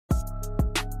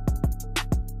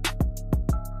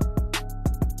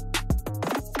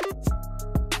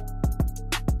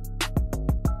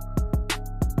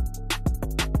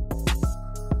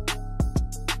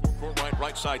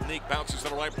right side. Neek bounces to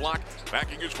the right block,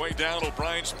 backing his way down.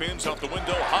 O'Brien spins off the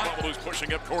window. Who's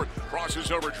pushing up court,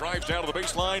 crosses over, drives down to the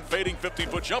baseline, fading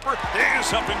 15-foot jumper.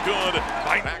 Is up and good.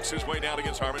 Backs his way down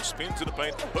against Harmon, spins in the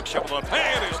paint, hook shot with the left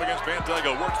hand, is against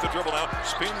Bandego, works the dribble out,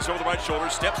 spins over the right shoulder,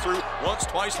 steps through once,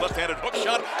 twice, left-handed hook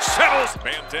shot, settles.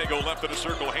 Bandego left in a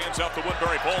circle, hands out to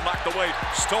Woodbury, ball knocked away,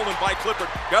 stolen by Clifford,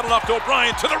 got it off to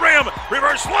O'Brien, to the rim,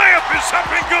 reverse layup is up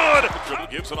and good. The dribble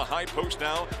gives it a high post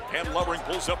now, and Lovering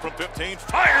pulls up from 15,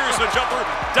 fires the jumper,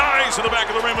 dies in the back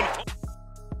of the rim, and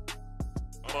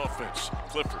on offense,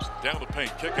 Clifford down the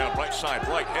paint, kick out right side,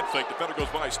 right, head fake, defender goes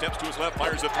by, steps to his left,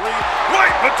 fires a three,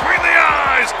 right between the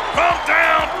eyes, from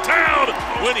downtown.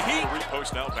 When he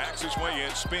repost now, backs his way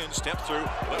in, spins, steps through,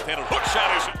 left-handed hook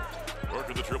shot is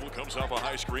working the dribble, comes off a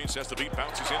high screen, sets the beat,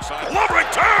 bounces inside.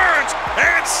 Lovering turns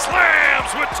and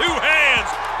slams with two hands.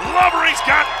 Lovering's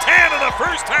got 10 in the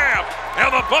first half,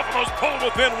 and the Buffaloes pull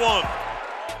within one.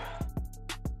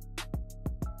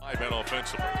 Man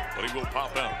offensively, but he will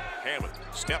pop out. Hammond,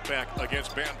 step back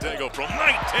against Bandego from 19.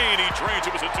 He drains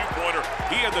it. Was a two-pointer.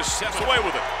 He had the sets away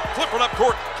with it. Clifford up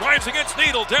court, drives against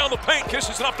Needle, down the paint,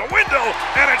 kisses it off the window,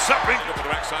 and it's up. Over the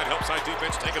backside, help side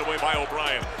defense, taken away by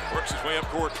O'Brien. Works his way up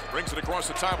court, brings it across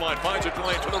the timeline, finds it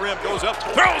lane to the rim, goes up,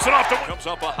 throws it off the comes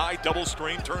up a high double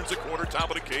screen, turns the corner,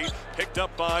 top of the key, picked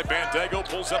up by Bandego,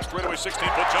 pulls up straightaway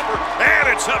 16-foot jumper,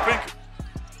 and it's up.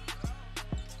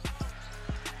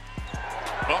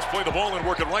 Buffs play the ball and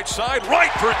work it right side,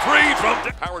 right for three from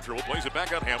power dribble, plays it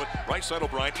back out Hammond, right side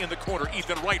O'Brien in the corner,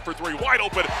 Ethan right for three, wide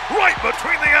open, right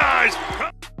between the eyes.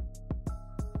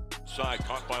 Side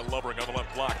caught by Lovering on the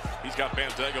left block. He's got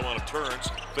Bandego on it, turns,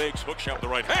 fakes, hook shot with the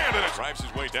right hand, and it drives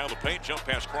his way down the paint, jump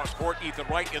pass cross court, Ethan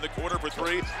Wright in the corner for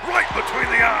three, right between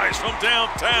the eyes from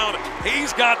downtown.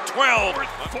 He's got 12.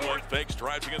 Four fakes,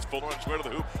 drives against Fuller on his way to the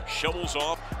hoop, shovels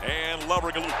off, and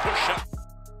Lovering a little push shot.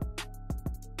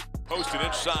 Posted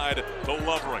inside to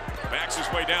Lovering. Backs his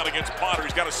way down against Potter.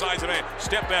 He's got a size and a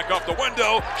step back off the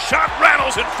window. Shot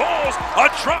rattles and falls.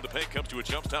 A drop. The paint comes to a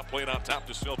jump stop. Played on top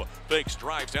to Silva. Fakes,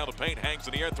 drives down the paint, hangs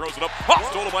in the air, throws it up.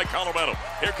 Stolen by Colorado.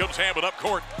 Here comes Hammond up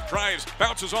court. Drives,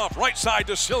 bounces off. Right side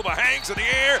to Silva. Hangs in the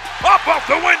air. Up off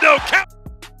the window.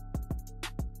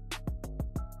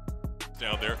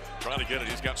 Down there, trying to get it.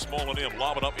 He's got Small and him.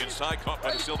 Lob it up inside. Caught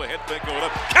by the Silva. Head fake going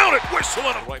up. Count it. Whistle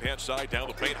on the right hand side. Down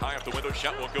the paint. High up the window.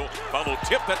 Shot won't go. Follow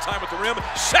tip that time at the rim.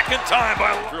 Second time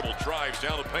by dribble. Drives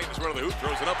down the paint. Is where the hoop.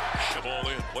 Throws it up. The ball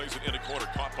in. Plays it in the corner.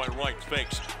 Caught by Wright.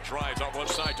 Fakes. Drives on one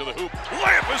side to the hoop.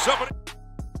 Layup is up.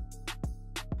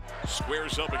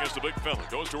 Squares up against the big fella.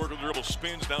 Goes to work with the dribble.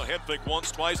 Spins now. Head fake once,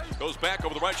 twice. Goes back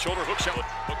over the right shoulder. Hook shot.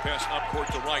 Hook pass up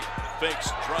court to right.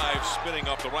 Fakes. Drives. Spinning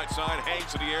off the right side.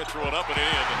 Hangs in the air. Throw it up and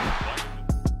in.